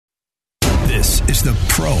This is the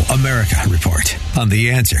Pro America Report on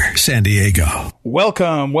The Answer San Diego.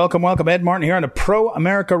 Welcome. Ed Martin here on the Pro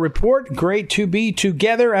America Report. Great to be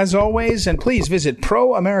together as always. And please visit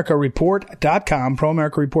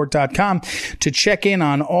proamericareport.com, to check in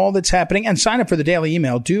on all that's happening and sign up for the daily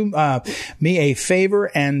email. Do me a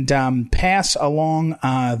favor and pass along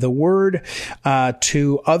the word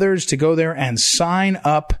to others to go there and sign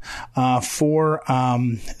up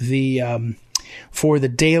for the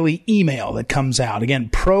daily email that comes out. Again,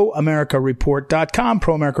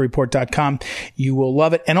 proamericareport.com. You will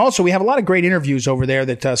love it. And also, we have a lot of great interviews over there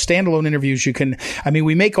that standalone interviews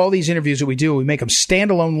we make all these interviews that we do. We make them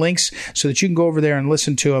standalone links so that you can go over there and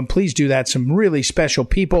listen to them. Please do that. Some really special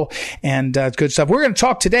people and good stuff. We're going to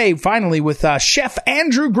talk today, finally, with Chef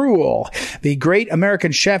Andrew Gruel, the great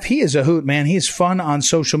American chef. He is a hoot, man. He is fun on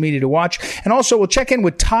social media to watch. And also, we'll check in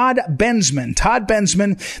with Todd Bensman. Todd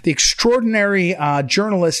Bensman, the extraordinary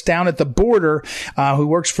journalist down at the border who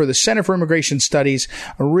works for the Center for Immigration Studies.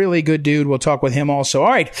 A really good dude. We'll talk with him also. All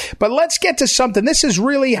right, but let's get to something.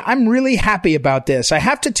 I'm really happy about this. I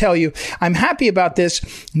have to tell you, I'm happy about this,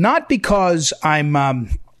 not because I'm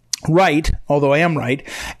right, although I am right,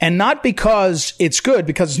 and not because it's good,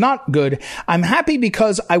 because it's not good. I'm happy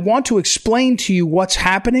because I want to explain to you what's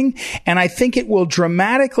happening, and I think it will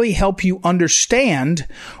dramatically help you understand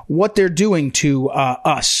what they're doing to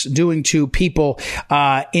us, doing to people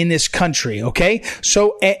in this country, okay?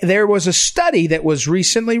 So there was a study that was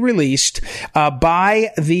recently released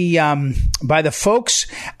by the folks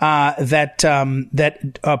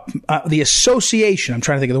the association, I'm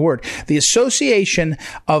trying to think of the word, the Association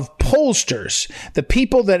of Pollsters, the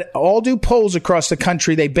people that all do polls across the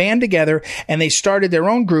country. They band together and they started their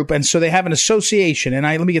own group, and so they have an association. And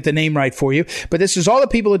let me get the name right for you. But this is all the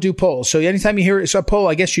people that do polls. So anytime you hear a poll,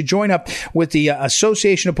 I guess you join up with the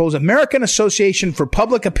Association of Polls, American Association for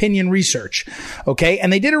Public Opinion Research. Okay,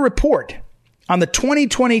 and they did a report on the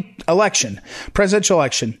 2020 presidential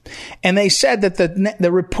election, and they said that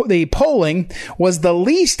the polling was the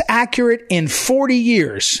least accurate in 40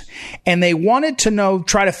 years, and they wanted to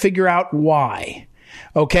try to figure out why.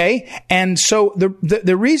 Okay, and so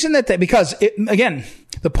the reason because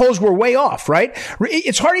the polls were way off, right?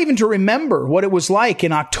 It's hard even to remember what it was like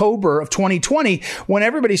in October of 2020 when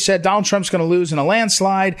everybody said Donald Trump's going to lose in a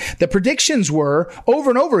landslide. The predictions were over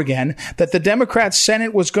and over again that the Democrat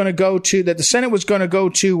Senate was going to go to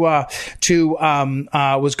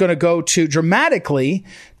dramatically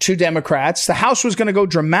to Democrats. The House was going to go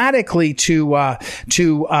dramatically to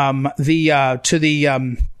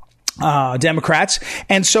Democrats.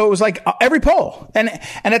 And so it was like every poll. And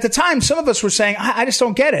at the time, some of us were saying, I just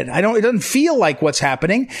don't get it. It doesn't feel like what's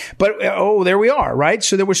happening, but there we are, right?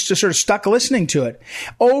 So they were just sort of stuck listening to it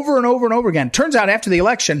over and over and over again. Turns out after the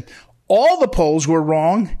election, all the polls were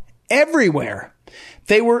wrong everywhere.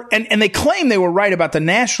 They were, and they claim they were right about the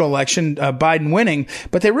national election, Biden winning,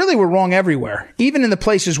 but they really were wrong everywhere. Even in the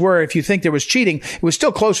places where, if you think there was cheating, it was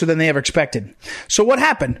still closer than they ever expected. So what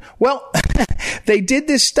happened? Well, they did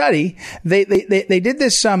this study. They did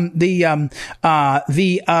this study, an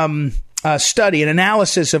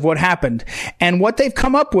analysis of what happened, and what they've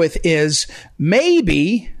come up with is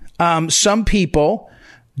maybe some people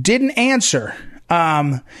didn't answer.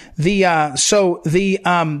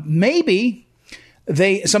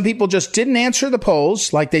 Some people just didn't answer the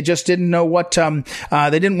polls, like they just didn't know what, they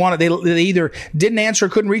didn't want to, they either didn't answer,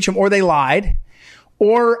 couldn't reach them, or they lied,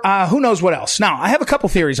 or who knows what else. Now, I have a couple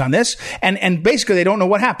theories on this, and basically they don't know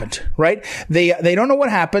what happened, right? They don't know what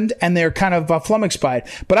happened, and they're kind of flummoxed by it.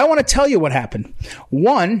 But I want to tell you what happened.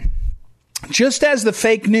 One, just as the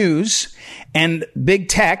fake news and big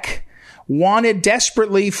tech wanted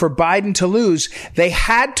desperately for Biden to lose, they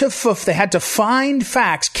had to find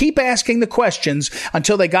facts, keep asking the questions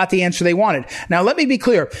until they got the answer they wanted. Now, let me be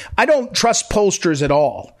clear. I don't trust pollsters at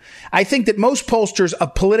all. I think that most pollsters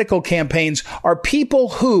of political campaigns are people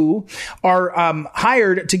who are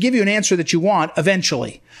hired to give you an answer that you want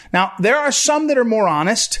eventually. Now, there are some that are more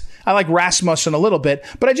honest. I like Rasmussen a little bit,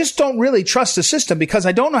 but I just don't really trust the system because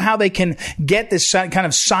I don't know how they can get this kind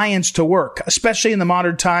of science to work, especially in the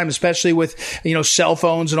modern time, especially with, cell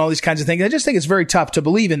phones and all these kinds of things. I just think it's very tough to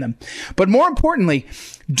believe in them. But more importantly,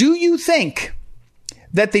 do you think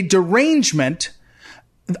that the derangement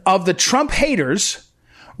of the Trump haters,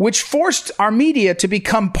 which forced our media to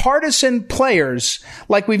become partisan players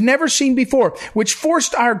like we've never seen before, which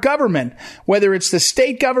forced our government, whether it's the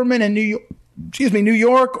state government in New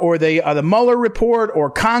York, or the Mueller report, or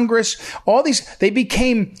Congress, all these, they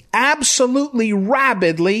became absolutely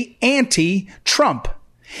rabidly anti-Trump.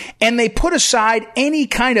 And they put aside any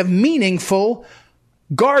kind of meaningful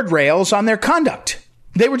guardrails on their conduct.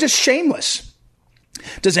 They were just shameless.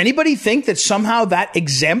 Does anybody think that somehow that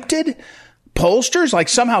exempted pollsters? Like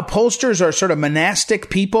somehow pollsters are sort of monastic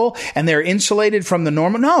people and they're insulated from the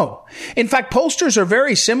normal? No. In fact, pollsters are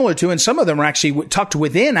very similar to, and some of them are actually tucked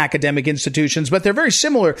within academic institutions, but they're very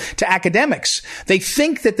similar to academics. They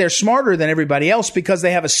think that they're smarter than everybody else because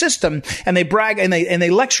they have a system and they brag and they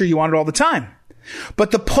lecture you on it all the time.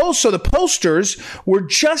 But the pollsters were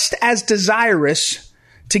just as desirous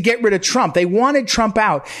to get rid of Trump. They wanted Trump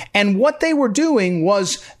out. And what they were doing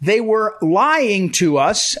was they were lying to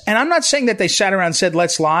us. And I'm not saying that they sat around and said,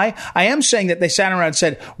 let's lie. I am saying that they sat around and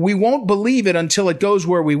said, we won't believe it until it goes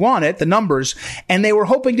where we want it, the numbers. And they were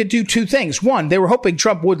hoping to do two things. One, they were hoping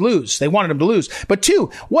Trump would lose. They wanted him to lose. But two,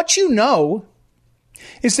 what you know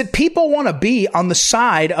is that people want to be on the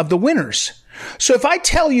side of the winners. So if I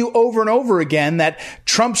tell you over and over again that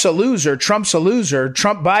Trump's a loser,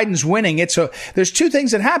 Biden's winning, there's two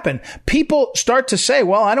things that happen. People start to say,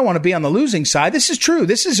 well, I don't want to be on the losing side. This is true.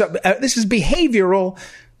 This is behavioral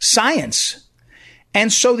science.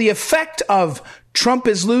 And so the effect of Trump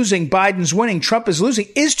is losing, Biden's winning, Trump is losing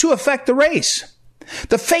is to affect the race.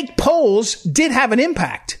 The fake polls did have an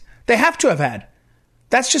impact. They have to have had.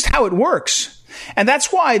 That's just how it works. And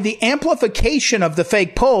that's why the amplification of the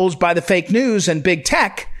fake polls by the fake news and big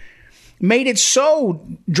tech made it so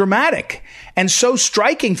dramatic and so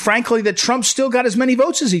striking, frankly, that Trump still got as many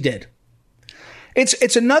votes as he did.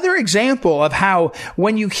 It's another example of how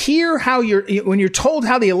when you hear when you're told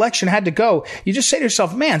how the election had to go, you just say to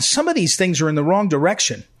yourself, man, some of these things are in the wrong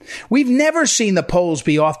direction. We've never seen the polls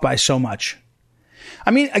be off by so much. I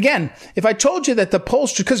mean, again, if I told you that the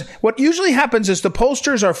pollsters, because what usually happens is the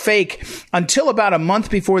pollsters are fake until about a month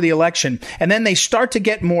before the election. And then they start to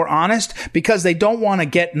get more honest because they don't want to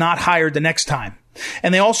get not hired the next time.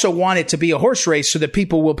 And they also want it to be a horse race so that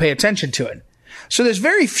people will pay attention to it. So there's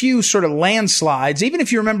very few sort of landslides. Even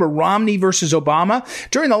if you remember Romney versus Obama,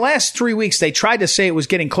 during the last 3 weeks, they tried to say it was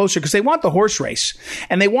getting closer because they want the horse race.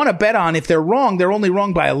 And they want to bet on if they're wrong, they're only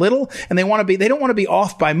wrong by a little. And they don't want to be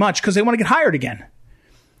off by much because they want to get hired again.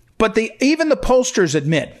 But even the pollsters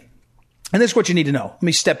admit, and this is what you need to know. Let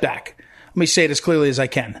me step back. Let me say it as clearly as I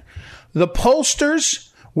can. The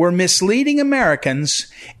pollsters were misleading Americans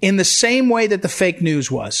in the same way that the fake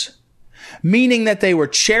news was, meaning that they were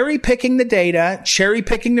cherry picking the data, cherry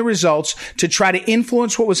picking the results to try to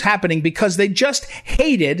influence what was happening because they just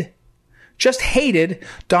hated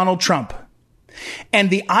Donald Trump.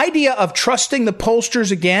 And the idea of trusting the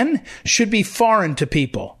pollsters again should be foreign to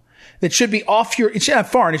people. It should be it's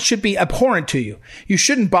not foreign. It should be abhorrent to you. You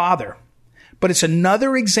shouldn't bother. But it's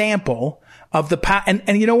another example of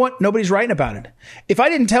and you know what? Nobody's writing about it. If I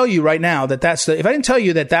didn't tell you right now if I didn't tell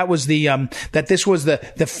you that was that this was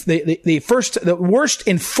the worst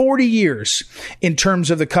in 40 years in terms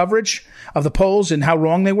of the coverage of the polls and how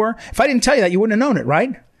wrong they were, if I didn't tell you that, you wouldn't have known it,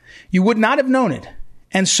 right? You would not have known it.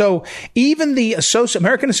 And so even the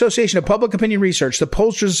American Association of Public Opinion Research, the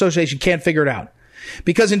Pollsters Association, can't figure it out.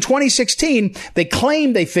 Because in 2016, they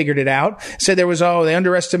claimed they figured it out, said they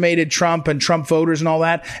underestimated Trump and Trump voters and all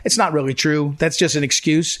that. It's not really true. That's just an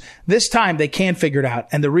excuse. This time, they can't figure it out.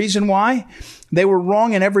 And the reason why? They were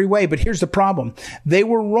wrong in every way. But here's the problem. They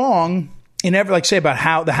were wrong in about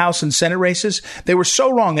how the House and Senate races. They were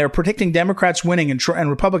so wrong. They were predicting Democrats winning and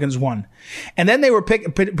Republicans won. And then they were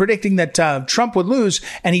predicting that Trump would lose,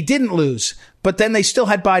 and he didn't lose. But then they still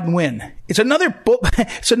had Biden win. It's another,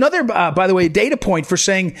 by the way, data point for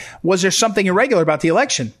saying, was there something irregular about the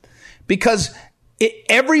election? Because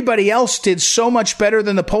everybody else did so much better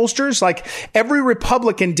than the pollsters. Like every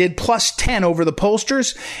Republican did plus 10 over the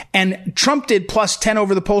pollsters, and Trump did plus 10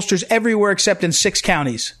 over the pollsters everywhere except in 6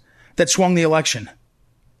 counties that swung the election.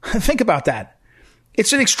 Think about that.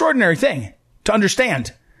 It's an extraordinary thing to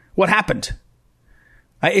understand what happened.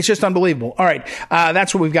 It's just unbelievable. All right.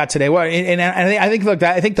 That's what we've got today. Well, and I think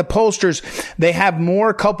the pollsters, they have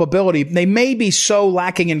more culpability. They may be so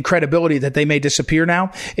lacking in credibility that they may disappear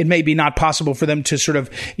now. It may be not possible for them to sort of,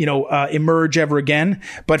 emerge ever again.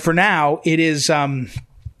 But for now, it is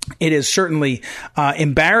certainly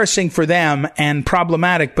embarrassing for them and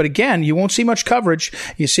problematic. But again, you won't see much coverage.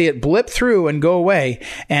 You see it blip through and go away.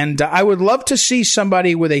 And I would love to see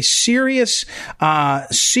somebody with a serious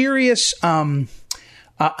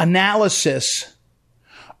analysis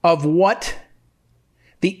of what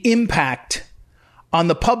the impact on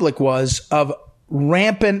the public was of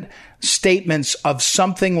rampant statements of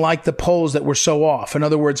something like the polls that were so off. In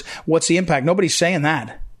other words, what's the impact? Nobody's saying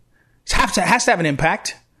that. It has to have an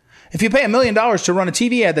impact. If you pay $1 million to run a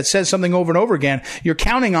TV ad that says something over and over again, you're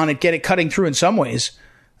counting on it cutting through in some ways.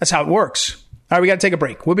 That's how it works. All right, we got to take a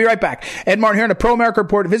break. We'll be right back. Ed Martin here on the Pro America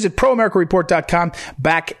Report. Visit proamericareport.com.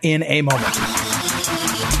 Back in a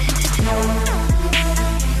moment.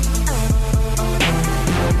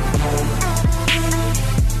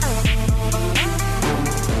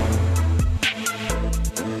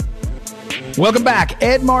 Welcome back.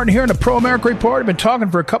 Ed Martin here in the Pro America Report. I've been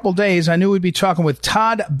talking for a couple days. I knew we'd be talking with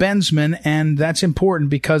Todd Bensman, and that's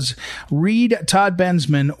important because read Todd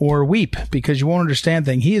Bensman or weep because you won't understand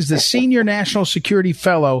things. He is the Senior National Security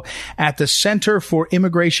Fellow at the Center for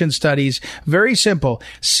Immigration Studies. Very simple.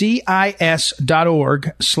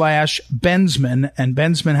 CIS.org/Bensman, and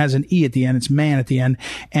Bensman has an E at the end. It's man at the end.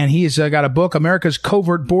 And he's got a book, America's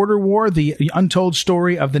Covert Border War, the untold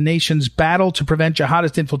story of the nation's battle to prevent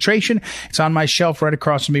jihadist infiltration. It's on my shelf right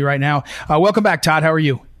across from me right now. Welcome back, Todd. How are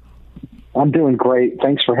you? I'm doing great.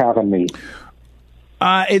 Thanks for having me.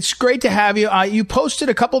 It's great to have you. You posted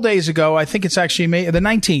a couple days ago. I think it's actually May the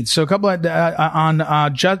 19th. So Joe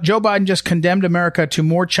Biden just condemned America to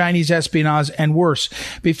more Chinese espionage and worse.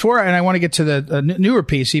 And I want to get to the newer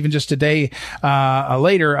piece, even just a day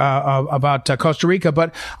later, about Costa Rica.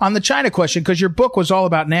 But on the China question, because your book was all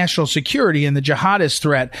about national security and the jihadist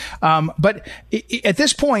threat. But at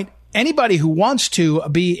this point, anybody who wants to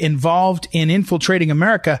be involved in infiltrating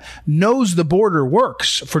America knows the border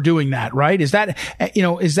works for doing that, right? Is there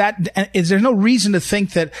no reason to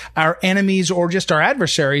think that our enemies or just our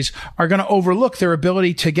adversaries are going to overlook their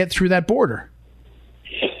ability to get through that border?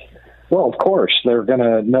 Well, of course, they're going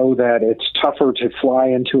to know that it's tougher to fly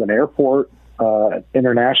into an airport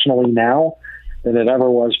internationally now than it ever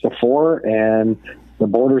was before. And the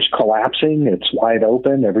border's collapsing. It's wide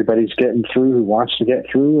open. Everybody's getting through who wants to get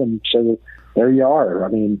through. And so there you are. I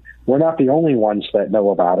mean, we're not the only ones that know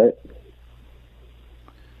about it.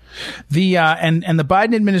 And the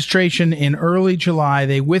Biden administration in early July,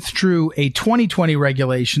 they withdrew a 2020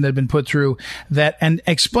 regulation that had been put through that, and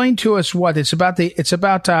explain to us what it's about. It's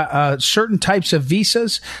about certain types of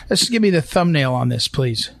visas. Let's give me the thumbnail on this,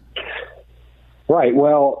 please. Right.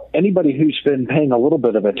 Well, anybody who's been paying a little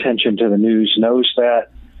bit of attention to the news knows that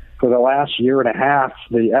for the last year and a half,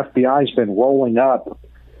 the FBI has been rolling up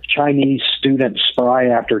Chinese student spy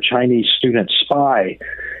after Chinese student spy.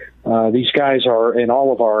 These guys are in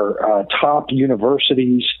all of our top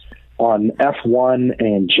universities on F1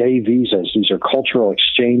 and J visas. These are cultural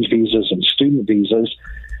exchange visas and student visas.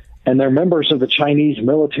 And they're members of the Chinese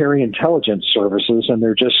military intelligence services, and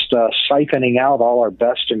they're just siphoning out all our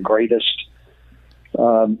best and greatest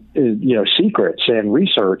secrets and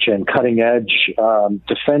research and cutting edge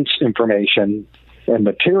defense information and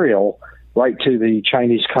material right to the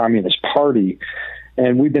Chinese Communist Party.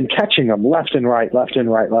 And we've been catching them left and right.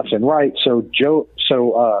 So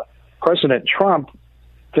President Trump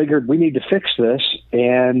figured we need to fix this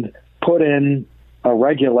and put in a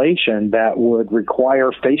regulation that would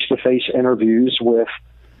require face-to-face interviews with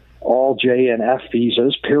all J and F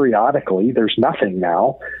visas periodically. There's nothing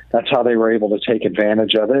now. That's how they were able to take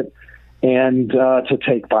advantage of it, and to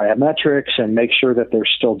take biometrics and make sure that they're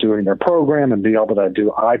still doing their program and be able to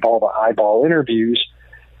do eyeball-to-eyeball interviews.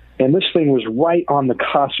 And this thing was right on the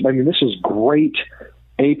cusp. I mean, this is great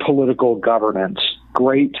apolitical governance,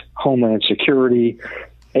 great homeland security,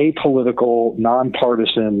 apolitical,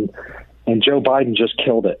 nonpartisan, and Joe Biden just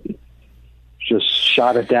killed it. Just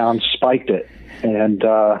shot it down, spiked it. And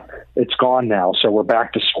it's gone now. So we're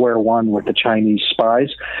back to square one with the Chinese spies.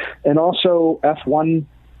 And also F1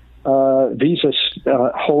 visa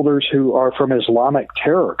holders who are from Islamic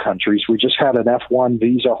terror countries. We just had an F1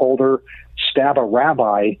 visa holder stab a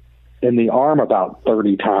rabbi in the arm about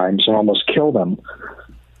 30 times and almost killed him.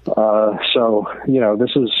 So,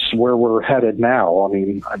 this is where we're headed now. I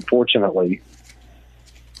mean, unfortunately.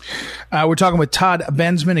 We're talking with Todd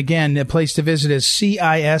Bensman. Again, a place to visit is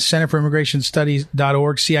CIS, Center for Immigration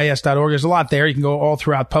Studies.org, CIS.org. There's a lot there. You can go all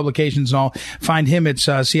throughout publications and all. Find him at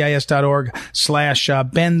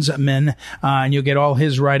CIS.org/Bensman, and you'll get all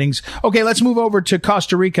his writings. Okay, let's move over to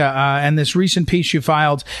Costa Rica and this recent piece you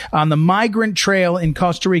filed on the migrant trail in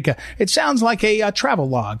Costa Rica. It sounds like a travel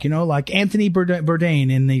log, like Anthony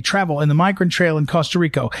Bourdain in the migrant trail in Costa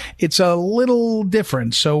Rica. It's a little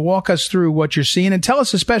different. So walk us through what you're seeing and tell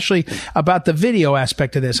us especially about the video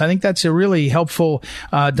aspect of this. I think that's a really helpful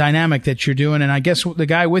dynamic that you're doing. And I guess the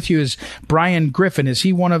guy with you is Brian Griffin. Is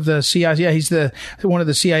he one of the CIS? Yeah, he's one of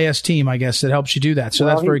the CIS team, I guess, that helps you do that. So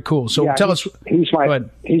that's very cool. So tell us. He's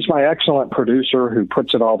my excellent producer who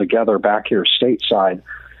puts it all together back here stateside.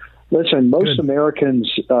 Listen, most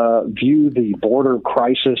Americans view the border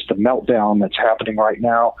crisis, the meltdown that's happening right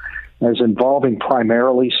now, as involving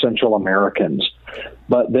primarily Central Americans.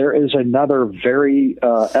 But there is another very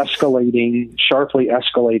sharply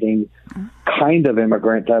escalating kind of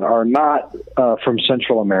immigrant that are not from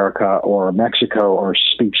Central America or Mexico or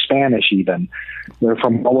speak Spanish even. They're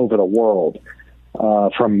from all over the world,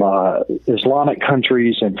 from Islamic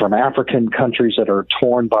countries and from African countries that are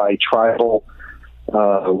torn by tribal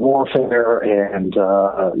warfare and,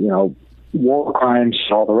 war crimes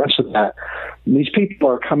and all the rest of that. And these people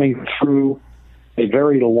are coming through a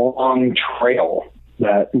very long trail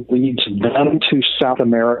that leads them to South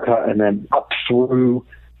America and then up through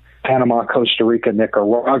Panama, Costa Rica,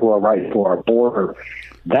 Nicaragua, right to our border.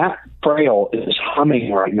 That trail is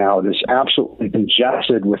humming right now. It is absolutely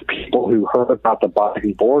congested with people who heard about the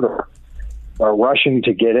Biden border, are rushing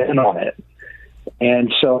to get in on it.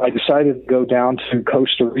 And so I decided to go down to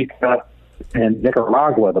Costa Rica and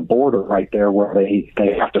Nicaragua, the border right there where they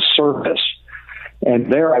have to service.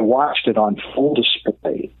 And there I watched it on full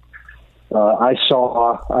display.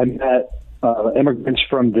 I met immigrants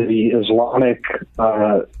from the Islamic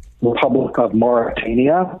Republic of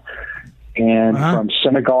Mauritania and from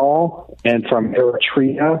Senegal and from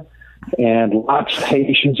Eritrea and lots of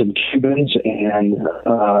Haitians and Cubans and,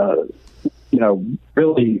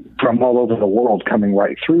 really from all over the world coming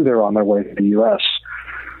right through there on their way to the U.S.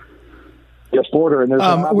 Yes, border, and there's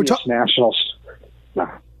an obvious national...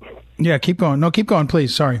 Yeah, keep going. No, keep going,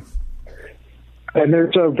 please. Sorry. And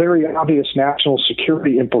there's a very obvious national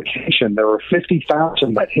security implication. There were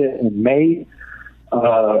 50,000 that hit in May,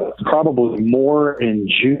 probably more in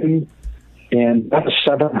June, and that's a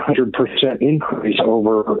 700% increase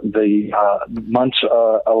over the months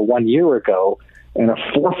 1 year ago, and a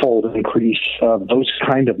fourfold increase of those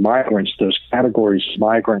kind of migrants, those categories of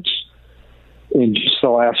migrants, in just the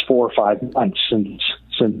last 4 or 5 months since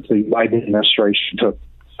the Biden administration took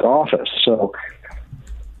office. So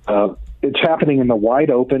it's happening in the wide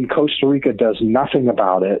open. Costa Rica does nothing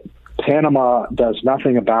about it. Panama does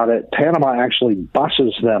nothing about it. Panama actually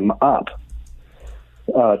buses them up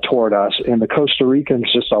toward us, and the Costa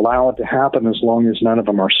Ricans just allow it to happen as long as none of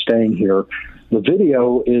them are staying here. The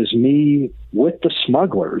video is me with the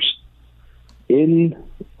smugglers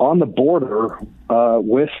on the border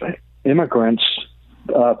with immigrants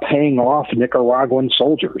paying off Nicaraguan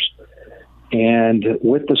soldiers, and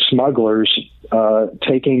with the smugglers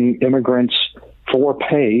taking immigrants for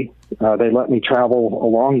pay. They let me travel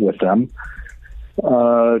along with them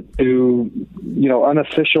to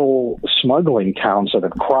unofficial smuggling towns that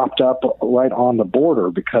have cropped up right on the border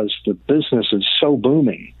because the business is so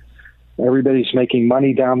booming. Everybody's making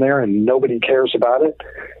money down there and nobody cares about it.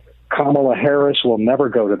 Kamala Harris will never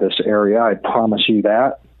go to this area, I promise you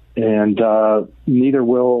that. And neither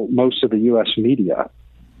will most of the U.S. media.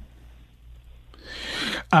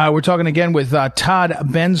 We're talking again with Todd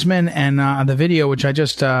Bensman, and the video, which I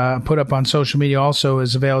just put up on social media, also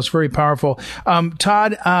is available. It's very powerful.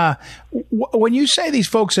 Todd, when you say these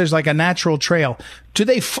folks, there's like a natural trail, do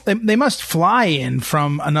they must fly in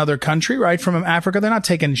from another country, right? From Africa? They're not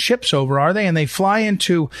taking ships over, are they? And they fly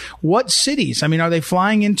into what cities? I mean, are they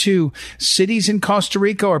flying into cities in Costa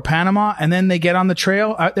Rica or Panama, and then they get on the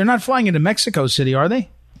trail? They're not flying into Mexico City, are they?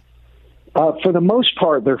 For the most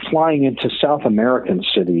part, they're flying into South American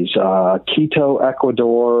cities, Quito,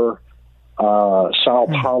 Ecuador, Sao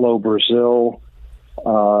Paulo, Brazil.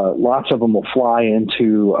 Lots of them will fly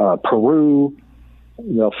into Peru.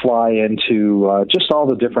 They'll fly into just all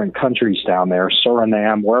the different countries down there,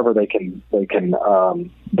 Suriname, wherever they can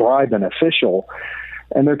bribe an official.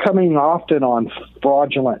 And they're coming often on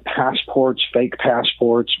fraudulent passports, fake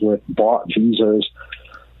passports with bought visas.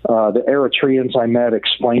 The Eritreans I met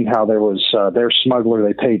explained how there was their smuggler,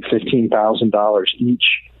 they paid $15,000 each.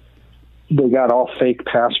 They got all fake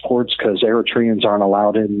passports because Eritreans aren't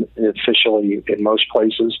allowed in officially in most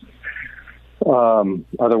places.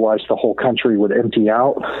 Otherwise, the whole country would empty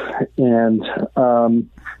out. And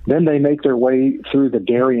then they make their way through the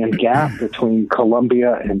Darien Gap between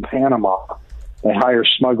Colombia and Panama. They hire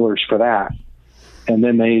smugglers for that. And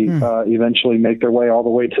then they eventually make their way all the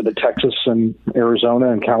way to the Texas and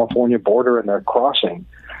Arizona and California border, and they're crossing.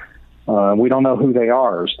 We don't know who they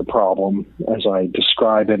are is the problem. As I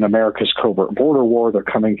describe in America's Covert Border War, they're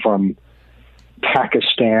coming from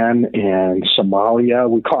Pakistan and Somalia.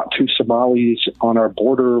 We caught 2 Somalis on our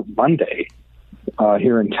border Monday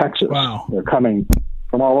here in Texas. Wow. They're coming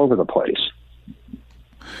from all over the place.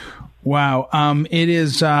 Wow. It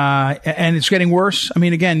is, and it's getting worse. I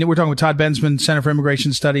mean, again, we're talking with Todd Bensman, Center for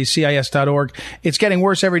Immigration Studies, CIS.org. It's getting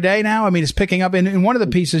worse every day now. I mean, it's picking up. In one of the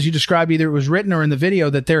pieces you described, either it was written or in the video,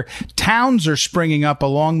 that their towns are springing up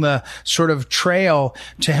along the sort of trail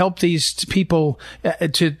to help these people,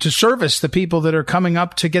 to service the people that are coming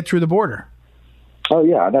up to get through the border. Oh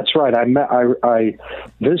yeah, that's right. I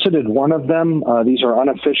visited one of them. These are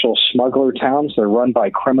unofficial smuggler towns. They're run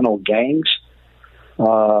by criminal gangs.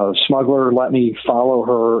 Smuggler let me follow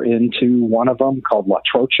her into one of them called La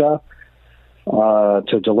Trocha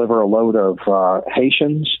to deliver a load of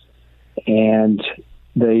Haitians, and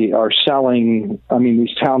they are selling. I mean,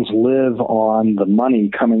 these towns live on the money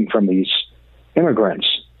coming from these immigrants.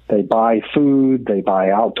 They buy food, they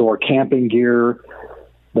buy outdoor camping gear.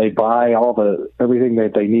 They buy everything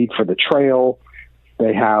that they need for the trail.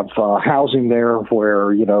 They have housing there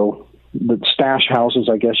where, the stash houses,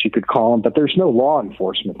 I guess you could call them, but there's no law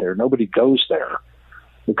enforcement there. Nobody goes there.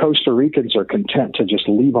 The Costa Ricans are content to just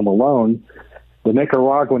leave them alone. The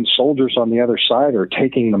Nicaraguan soldiers on the other side are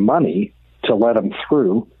taking the money to let them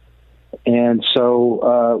through. And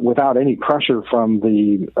so without any pressure from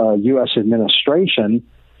the U.S. administration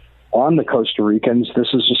on the Costa Ricans, this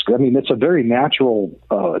is just, it's a very natural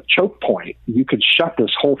choke point. You could shut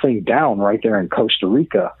this whole thing down right there in Costa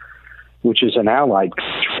Rica, which is an allied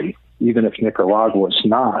country, even if Nicaragua is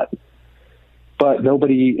not. But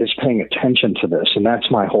nobody is paying attention to this, and that's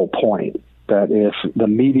my whole point, that if the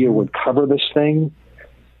media would cover this thing,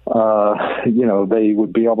 they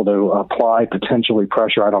would be able to apply potentially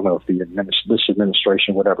pressure. I don't know if this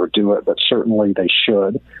administration would ever do it, but certainly they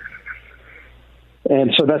should.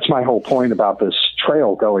 And so that's my whole point about this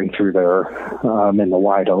trail going through there in the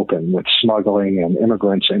wide open, with smuggling and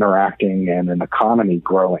immigrants interacting and an economy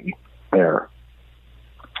growing there.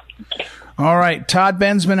 All right. Todd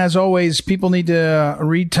Bensman, as always, people need to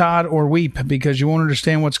read Todd or weep because you won't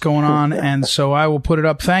understand what's going on. And so I will put it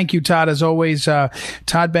up. Thank you, Todd. As always, Todd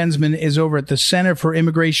Bensman is over at the Center for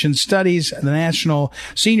Immigration Studies, the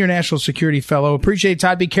Senior National Security Fellow. Appreciate it,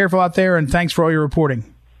 Todd. Be careful out there, and thanks for all your reporting.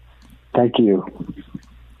 Thank you.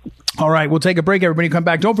 All right, we'll take a break. Everybody come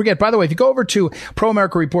back. Don't forget, by the way, if you go over to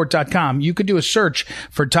proamericareport.com, you could do a search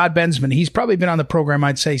for Todd Bensman. He's probably been on the program,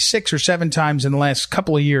 I'd say 6 or 7 times in the last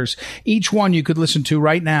couple of years. Each one you could listen to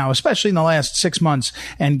right now, especially in the last 6 months,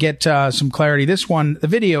 and get some clarity. This one, the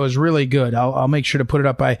video is really good. I'll make sure to put it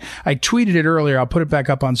up. I tweeted it earlier. I'll put it back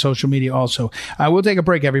up on social media also. We'll take a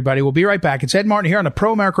break, everybody. We'll be right back. It's Ed Martin here on the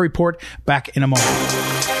Pro America Report. Back in a moment.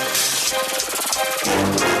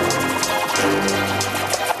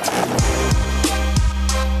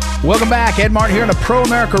 Welcome back. Ed Martin here on the Pro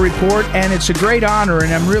America Report, and it's a great honor,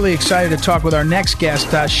 and I'm really excited to talk with our next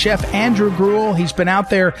guest, Chef Andrew Gruel. He's been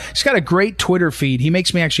out there. He's got a great Twitter feed. He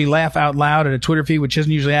makes me actually laugh out loud at a Twitter feed, which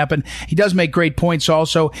doesn't usually happen. He does make great points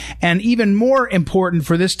also, and even more important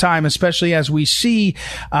for this time, especially as we see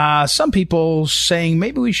some people saying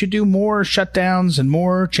maybe we should do more shutdowns and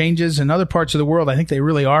more changes in other parts of the world. I think they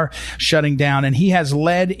really are shutting down, and he has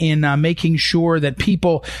led in making sure that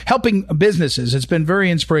people, helping businesses. It's been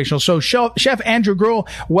very inspirational. So, Chef Andrew Gruel,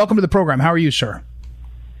 welcome to the program. How are you, sir?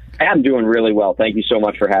 I'm doing really well. Thank you so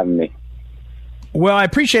much for having me. Well, I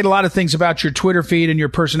appreciate a lot of things about your Twitter feed and your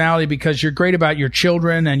personality because you're great about your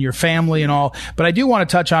children and your family and all. But I do want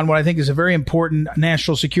to touch on what I think is a very important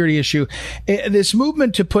national security issue, this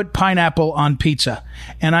movement to put pineapple on pizza.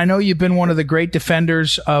 And I know you've been one of the great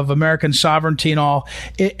defenders of American sovereignty and all.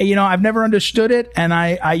 I've never understood it.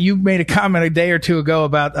 And you made a comment a day or two ago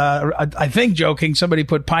about, I think joking, somebody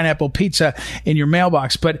put pineapple pizza in your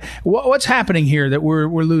mailbox. But what's happening here that we're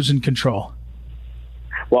losing control?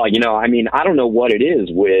 Well, I don't know what it is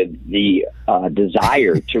with the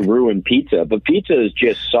desire to ruin pizza, but pizza is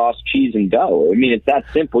just sauce, cheese, and dough. I mean, it's that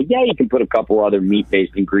simple. Yeah, you can put a couple other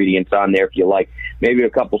meat-based ingredients on there if you like, maybe a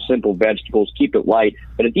couple simple vegetables, keep it light.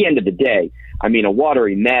 But at the end of the day, a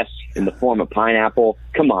watery mess in the form of pineapple.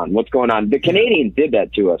 Come on, what's going on? The Canadians did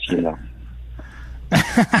that to us,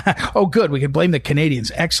 Oh, good. We can blame the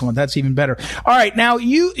Canadians. Excellent. That's even better. All right. Now,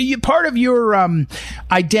 you part of your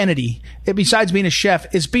identity, besides being a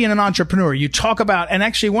chef, is being an entrepreneur. You talk about, and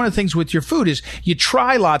actually one of the things with your food is you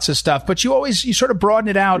try lots of stuff, but you sort of broaden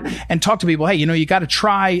it out and talk to people. Hey, you got to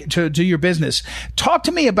try to do your business. Talk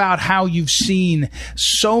to me about how you've seen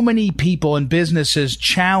so many people and businesses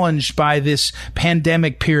challenged by this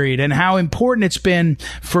pandemic period and how important it's been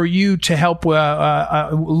for you to help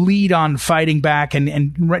lead on fighting back and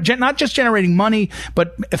not just generating money,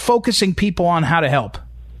 but focusing people on how to help.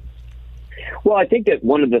 Well, I think that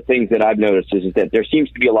one of the things that I've noticed is that there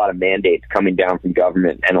seems to be a lot of mandates coming down from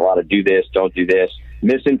government and a lot of do this, don't do this,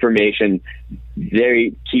 misinformation,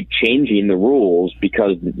 they keep changing the rules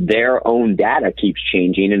because their own data keeps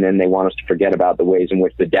changing, and then they want us to forget about the ways in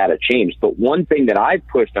which the data changed. But one thing that I've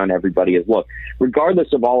pushed on everybody is, look,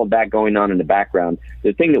 regardless of all of that going on in the background,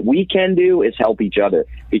 the thing that we can do is help each other,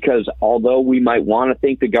 because although we might want to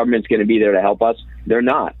think the government's going to be there to help us, they're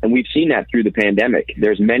not. And we've seen that through the pandemic.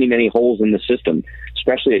 There's many, many holes in the system,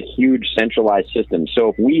 especially a huge centralized system. So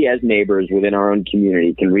if we as neighbors within our own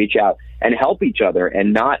community can reach out and help each other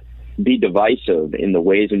and not be divisive in the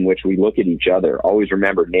ways in which we look at each other. Always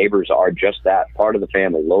remember, neighbors are just that, part of the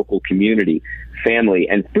family, local community, family,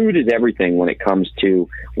 and food is everything when it comes to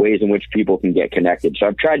ways in which people can get connected. So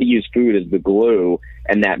I've tried to use food as the glue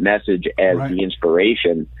and that message as the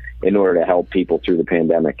inspiration in order to help people through the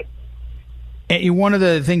pandemic. One of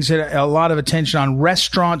the things that a lot of attention on,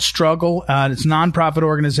 Restaurant Struggle. It's a nonprofit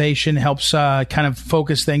organization, helps kind of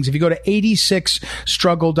focus things. If you go to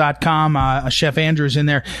 86struggle.com, Chef Andrew's in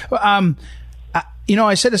there.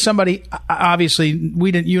 I said to somebody, obviously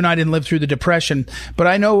you and I didn't live through the Depression, but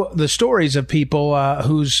I know the stories of people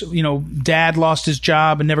whose, dad lost his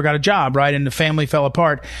job and never got a job, right? And the family fell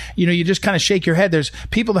apart. You just kind of shake your head. There's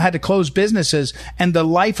people that had to close businesses, and the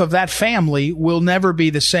life of that family will never be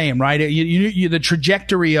the same, right? The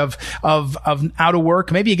trajectory of out of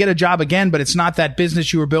work, maybe you get a job again, but it's not that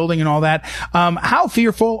business you were building and all that. How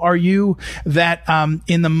fearful are you that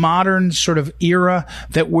in the modern sort of era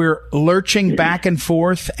that we're lurching back and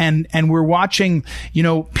forth, and we're watching,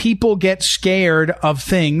 people get scared of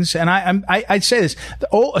things. And I'd say this,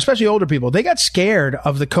 especially older people, they got scared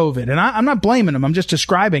of the COVID, and I'm not blaming them. I'm just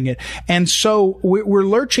describing it. And so we're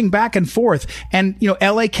lurching back and forth. And,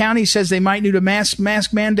 LA County says they might need a mask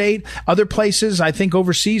mandate. Other places, I think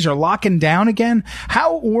overseas, are locking down again.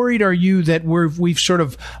 How worried are you that we've sort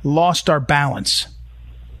of lost our balance?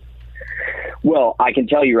 Well, I can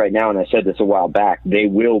tell you right now, and I said this a while back, they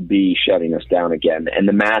will be shutting us down again. And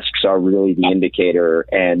the masks are really the indicator,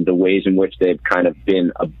 and the ways in which they've kind of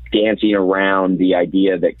been dancing around the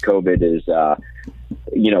idea that COVID is,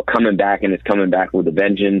 coming back, and it's coming back with a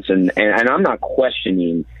vengeance. And I'm not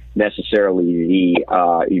questioning necessarily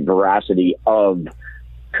the veracity of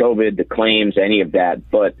COVID, the claims, any of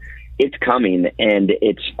that, but it's coming, and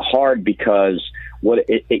it's hard because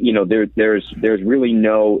there's really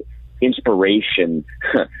no inspiration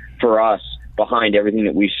for us behind everything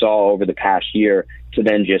that we saw over the past year to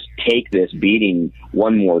then just take this beating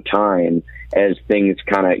one more time as things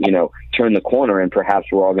kind of, turn the corner, and perhaps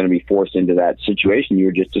we're all going to be forced into that situation you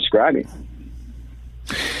were just describing.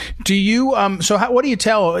 Do you, what do you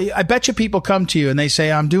tell? I bet you people come to you and they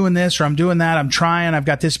say, I'm doing this or I'm doing that. I'm trying, I've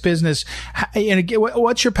got this business. And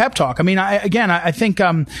what's your pep talk? I mean, I think,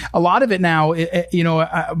 a lot of it now,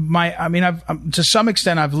 to some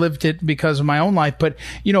extent I've lived it because of my own life, but,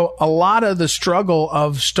 a lot of the struggle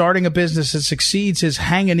of starting a business that succeeds is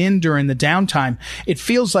hanging in during the downtime. It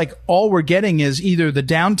feels like all we're getting is either the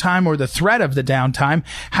downtime or the threat of the downtime.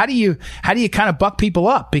 How do you kind of buck people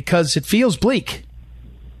up? Because it feels bleak.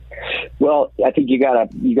 Well, I think you gotta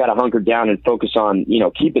hunker down and focus on,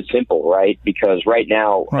 keep it simple, right? Because right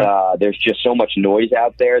now, there's just so much noise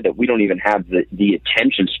out there that we don't even have the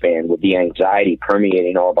attention span with the anxiety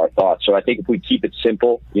permeating all of our thoughts. So I think if we keep it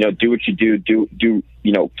simple, do what you do,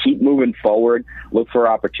 keep moving forward, look for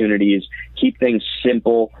opportunities, keep things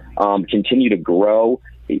simple, continue to grow,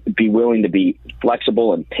 be willing to be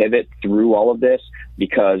flexible and pivot through all of this,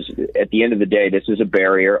 because at the end of the day, this is a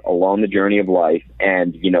barrier along the journey of life.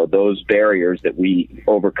 And, those barriers that we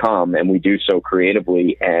overcome, and we do so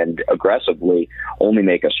creatively and aggressively, only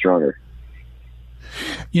make us stronger.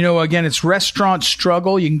 Again, it's Restaurant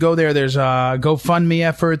Struggle. You can go there. There's a GoFundMe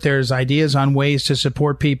effort. There's ideas on ways to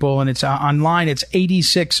support people, and it's online. It's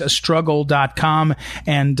 86struggle.com.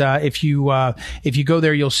 And if you go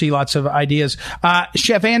there, you'll see lots of ideas.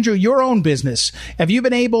 Chef Andrew, your own business, have you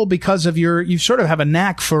been able, because of you sort of have a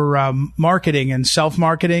knack for marketing and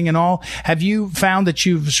self-marketing and all, have you found that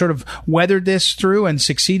you've sort of weathered this through and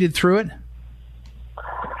succeeded through it?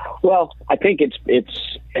 Well, I think it's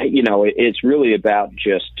really about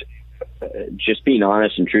just being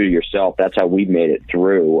honest and true to yourself. That's how we've made it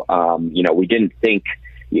through. We didn't think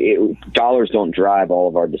dollars don't drive all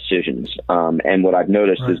of our decisions. And what I've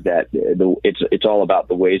noticed is that it's all about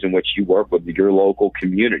the ways in which you work with your local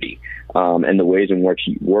community, and the ways in which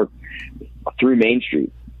you work through Main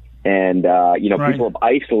Street. And, people have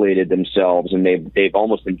isolated themselves, and they've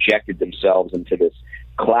almost injected themselves into this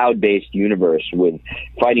cloud-based universe with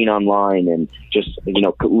fighting online and just,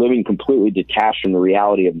 living completely detached from the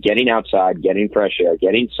reality of getting outside, getting fresh air,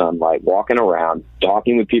 getting sunlight, walking around,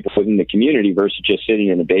 talking with people within the community versus just sitting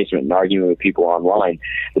in the basement and arguing with people online.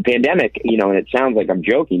 The pandemic, and it sounds like I'm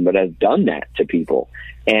joking, but has done that to people.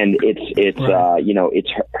 And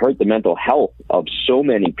it's hurt the mental health of so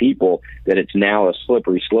many people that it's now a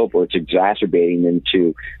slippery slope where it's exacerbating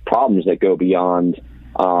into problems that go beyond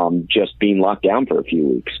just being locked down for a few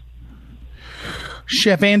weeks.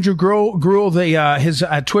 Chef Andrew Gruel, his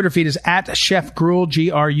Twitter feed is at Chef Gruel,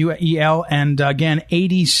 Gruel, and again,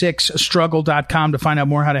 86struggle.com to find out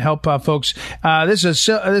more how to help folks. This is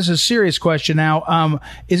a serious question now.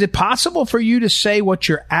 Is it possible for you to say what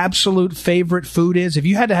your absolute favorite food is? If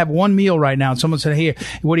you had to have one meal right now and someone said, hey,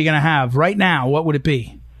 what are you going to have right now? What would it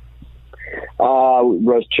be?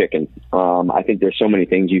 Roast chicken. I think there's so many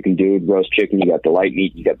things you can do with roast chicken. You got the light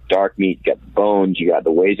meat, you got the dark meat, you got the bones, you got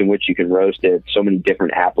the ways in which you can roast it, so many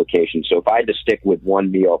different applications. So if I had to stick with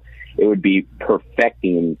one meal, it would be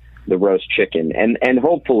perfecting the roast chicken. And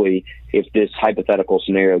hopefully, if this hypothetical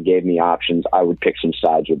scenario gave me options, I would pick some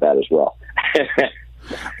sides with that as well.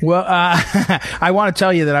 Well, I want to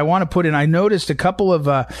tell you that I want to put in, I noticed a couple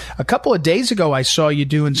of days ago, I saw you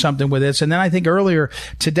doing something with this. And then I think earlier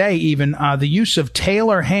today, even, the use of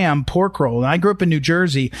Taylor ham pork roll. And I grew up in New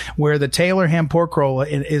Jersey where the Taylor ham pork roll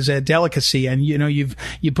is a delicacy. And,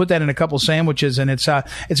 you put that in a couple sandwiches and it's a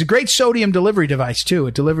great sodium delivery device too.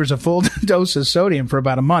 It delivers a full dose of sodium for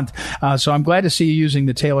about a month. So I'm glad to see you using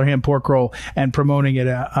the Taylor ham pork roll and promoting it,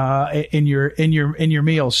 in your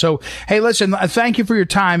meals. So, hey, listen, thank you for your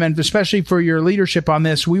time and especially for your leadership on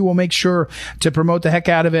this. We will make sure to promote the heck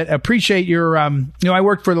out of it. Appreciate your, I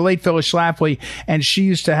worked for the late Phyllis Schlafly and she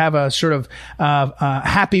used to have a sort of,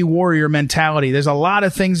 happy warrior mentality. There's a lot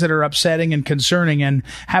of things that are upsetting and concerning, and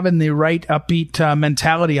having the right upbeat,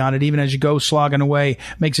 mentality on it, even as you go slogging away,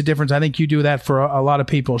 makes a difference. I think you do that for a lot of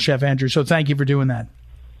people, Chef Andrew. So thank you for doing that.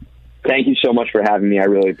 Thank you so much for having me. I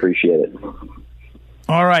really appreciate it.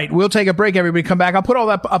 All right. We'll take a break. Everybody come back. I'll put all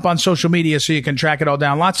that up on social media so you can track it all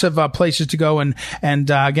down. Lots of places to go. And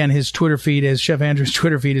again, his Twitter feed is, Chef Andrew's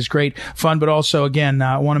Twitter feed is great fun. But also, again,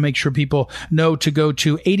 I want to make sure people know to go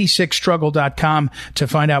to 86struggle.com to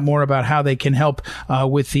find out more about how they can help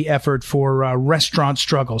with the effort for Restaurant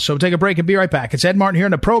Struggle. So we'll take a break and be right back. It's Ed Martin here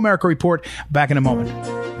in the Pro America Report. Back in a moment.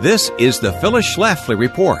 This is the Phyllis Schlafly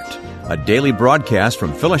Report, a daily broadcast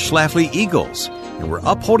from Phyllis Schlafly Eagles. And we're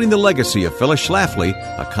upholding the legacy of Phyllis Schlafly,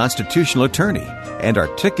 a constitutional attorney and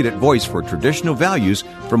articulate voice for traditional values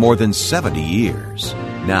for more than 70 years.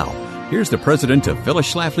 Now, here's the president of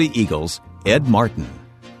Phyllis Schlafly Eagles, Ed Martin.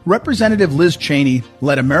 Representative Liz Cheney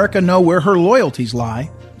let America know where her loyalties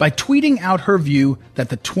lie by tweeting out her view that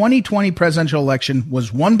the 2020 presidential election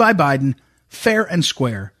was won by Biden fair and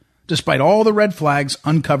square, despite all the red flags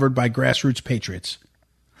uncovered by grassroots patriots.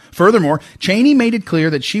 Furthermore, Cheney made it clear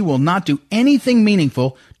that she will not do anything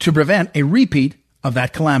meaningful to prevent a repeat of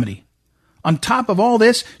that calamity. On top of all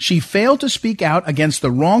this, she failed to speak out against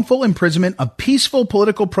the wrongful imprisonment of peaceful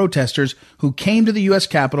political protesters who came to the U.S.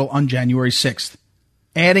 Capitol on January 6th.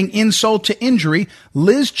 Adding insult to injury,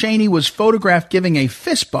 Liz Cheney was photographed giving a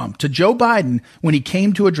fist bump to Joe Biden when he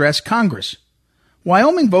came to address Congress.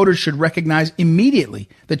 Wyoming voters should recognize immediately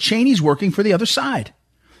that Cheney's working for the other side.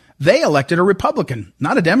 They elected a Republican,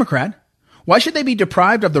 not a Democrat. Why should they be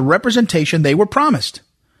deprived of the representation they were promised?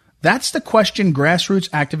 That's the question grassroots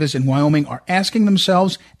activists in Wyoming are asking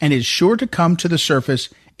themselves and is sure to come to the surface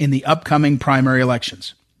in the upcoming primary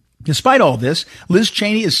elections. Despite all this, Liz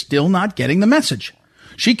Cheney is still not getting the message.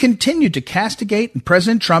 She continued to castigate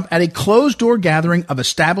President Trump at a closed-door gathering of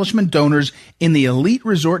establishment donors in the elite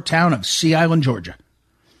resort town of Sea Island, Georgia.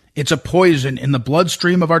 It's a poison in the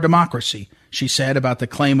bloodstream of our democracy, she said about the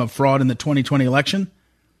claim of fraud in the 2020 election.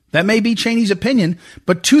 That may be Cheney's opinion,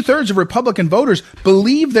 but 2/3 of Republican voters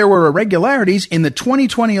believe there were irregularities in the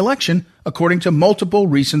 2020 election, according to multiple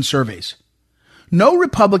recent surveys. No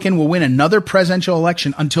Republican will win another presidential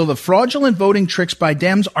election until the fraudulent voting tricks by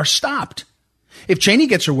Dems are stopped. If Cheney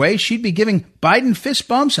gets her way, she'd be giving Biden fist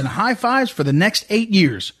bumps and high fives for the next 8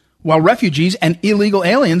 years, while refugees and illegal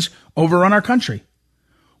aliens overrun our country.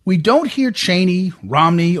 We don't hear Cheney,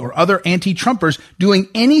 Romney, or other anti-Trumpers doing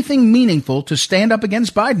anything meaningful to stand up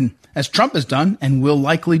against Biden, as Trump has done and will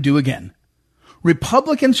likely do again.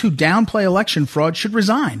 Republicans who downplay election fraud should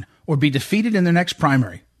resign or be defeated in their next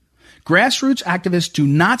primary. Grassroots activists do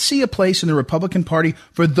not see a place in the Republican Party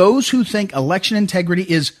for those who think election integrity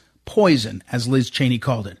is poison, as Liz Cheney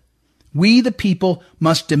called it. We, the people,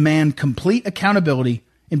 must demand complete accountability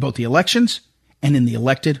in both the elections and in the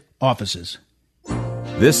elected offices.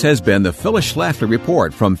 This has been the Phyllis Schlafly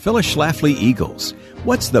Report from Phyllis Schlafly Eagles.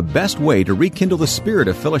 What's the best way to rekindle the spirit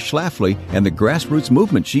of Phyllis Schlafly and the grassroots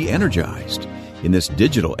movement she energized? In this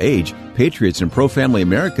digital age, patriots and pro-family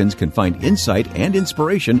Americans can find insight and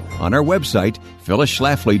inspiration on our website,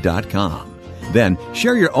 phyllisschlafly.com. Then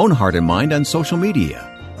share your own heart and mind on social media.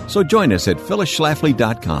 So join us at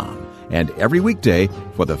phyllisschlafly.com and every weekday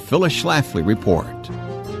for the Phyllis Schlafly Report.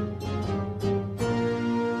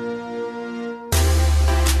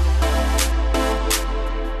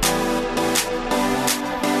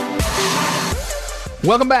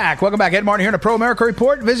 Welcome back. Ed Martin here in a Pro America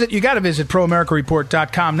Report. You got to visit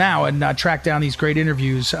proamericareport.com now and track down these great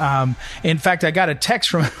interviews. In fact, I got a text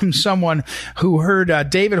from someone who heard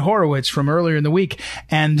David Horowitz from earlier in the week,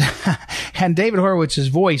 and David Horowitz's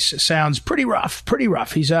voice sounds pretty rough.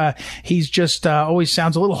 He's just always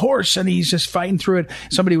sounds a little hoarse, and he's just fighting through it.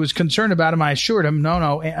 Somebody was concerned about him. I assured him,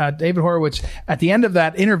 no, David Horowitz, at the end of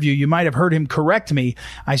that interview, you might have heard him correct me.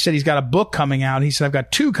 I said he's got a book coming out. He said, I've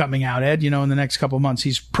got 2 coming out, Ed, in the next couple of months.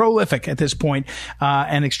 He's prolific at this point,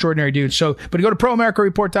 an extraordinary dude. So, but go to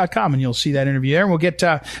proamericareport.com and you'll see that interview there. And we'll get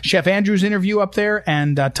Chef Andrew's interview up there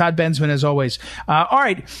and Todd Bensman as always. All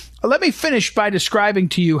right. Let me finish by describing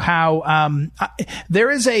to you how there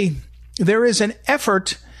is an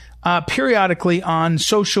effort periodically on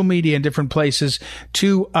social media in different places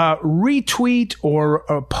to retweet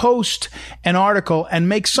or post an article and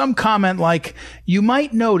make some comment like, you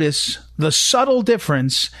might notice the subtle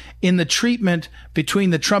difference in the treatment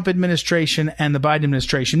between the Trump administration and the Biden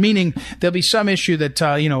administration, meaning there'll be some issue that,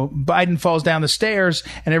 Biden falls down the stairs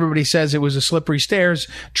and everybody says it was a slippery stairs.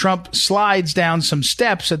 Trump slides down some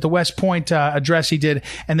steps at the West Point address he did,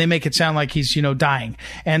 and they make it sound like he's, dying.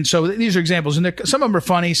 And so these are examples, and some of them are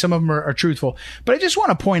funny, some of them are truthful. But I just want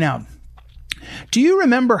to point out, do you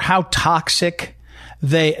remember how toxic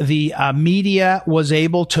the media was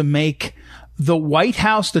able to make the White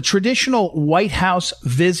House, the traditional White House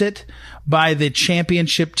visit by the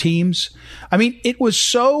championship teams? I mean, it was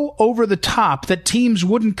so over the top that teams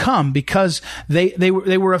wouldn't come because they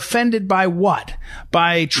were offended by what?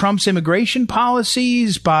 By Trump's immigration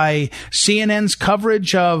policies, by CNN's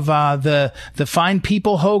coverage of the Fine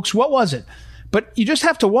People hoax. What was it? But you just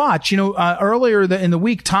have to watch. Earlier in the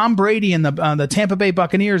week, Tom Brady and the Tampa Bay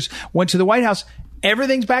Buccaneers went to the White House.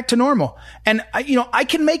 Everything's back to normal. And, I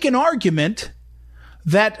can make an argument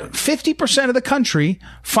that 50% of the country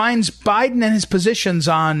finds Biden and his positions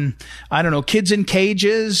on, kids in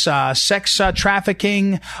cages, sex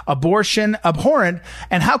trafficking, abortion abhorrent.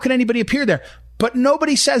 And how can anybody appear there? But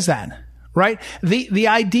nobody says that. Right? The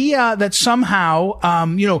idea that somehow,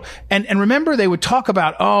 and remember they would talk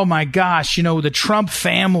about, oh my gosh, the Trump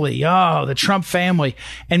family.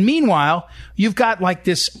 And meanwhile, you've got like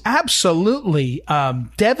this absolutely,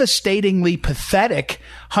 devastatingly pathetic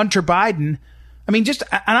Hunter Biden. I mean,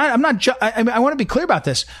 I want to be clear about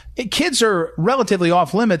this. Kids are relatively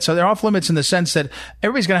off limits. So they're off limits in the sense that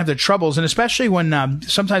everybody's going to have their troubles. And especially when,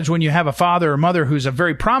 sometimes when you have a father or mother who's a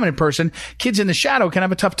very prominent person, kids in the shadow can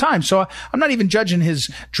have a tough time. So I'm not even judging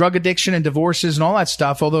his drug addiction and divorces and all that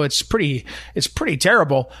stuff, although it's pretty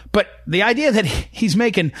terrible. But the idea that he's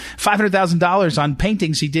making $500,000 on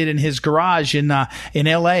paintings he did in his garage in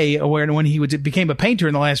LA, when he became a painter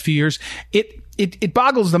in the last few years, it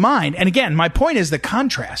boggles the mind. And again, my point is the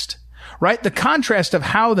contrast, right? The contrast of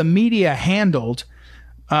how the media handled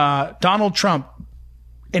Donald Trump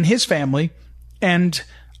and his family and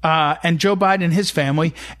Joe Biden and his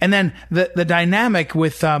family, and then the dynamic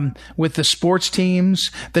with the sports teams,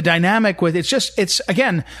 the dynamic with it's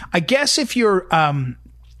again, I guess if you're a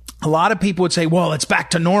lot of people would say, well, it's back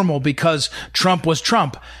to normal because Trump was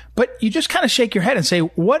Trump. But you just kind of shake your head and say,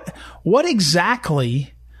 what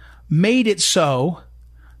exactly made it so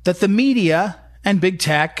that the media and big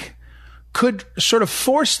tech could sort of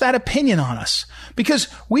force that opinion on us? Because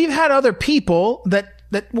we've had other people that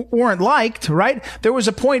weren't liked, right? There was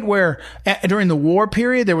a point where during the war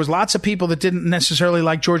period, there was lots of people that didn't necessarily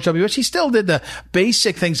like George W. Bush. He still did the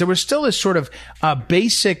basic things. There was still this sort of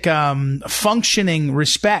basic functioning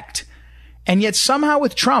respect. And yet somehow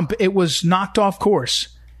with Trump, it was knocked off course.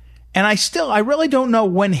 And I really don't know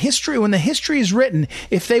when the history is written,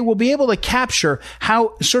 if they will be able to capture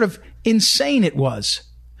how sort of insane it was.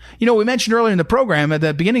 We mentioned earlier in the program, at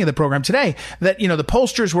the beginning of the program today, that, the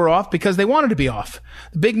pollsters were off because they wanted to be off.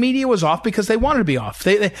 The big media was off because they wanted to be off.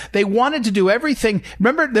 They wanted to do everything.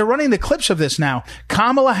 Remember, they're running the clips of this now.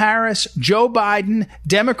 Kamala Harris, Joe Biden,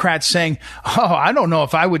 Democrats saying, I don't know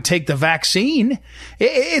if I would take the vaccine.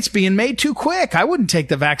 It's being made too quick. I wouldn't take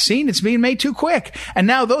the vaccine. It's being made too quick. And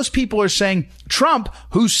now those people are saying, Trump,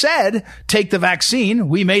 who said, take the vaccine,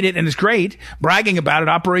 we made it and it's great, bragging about it,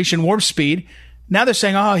 Operation Warp Speed. Now they're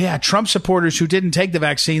saying, oh yeah, Trump supporters who didn't take the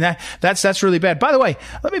vaccine, that's really bad. By the way,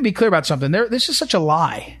 let me be clear about something. This is such a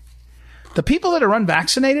lie. The people that are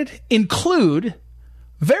unvaccinated include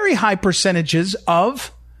very high percentages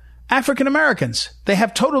of African Americans. They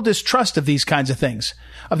have total distrust of these kinds of things,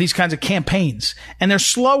 of these kinds of campaigns, and they're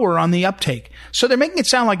slower on the uptake. So they're making it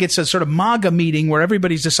sound like it's a sort of MAGA meeting where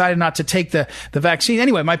everybody's decided not to take the vaccine.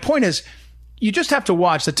 Anyway, my point is, you just have to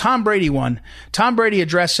watch the Tom Brady one. Tom Brady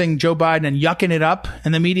addressing Joe Biden and yucking it up,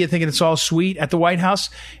 and the media thinking it's all sweet at the White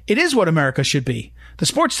House. It is what America should be. The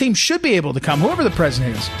sports team should be able to come, whoever the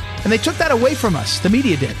president is. And they took that away from us. The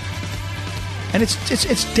media did. And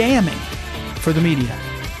it's damning for the media.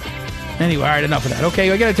 Anyway, all right, enough of that.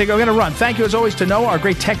 Okay, I got to run. Thank you, as always, to Noah, our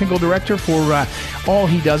great technical director, for all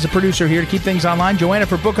he does, the producer here to keep things online, Joanna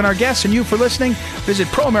for booking our guests, and you for listening. Visit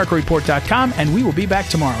ProAmericaReport.com, and we will be back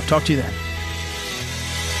tomorrow. Talk to you then.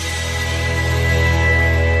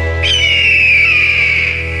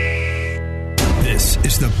 This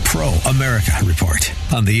is the Pro America Report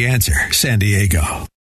on The Answer San Diego.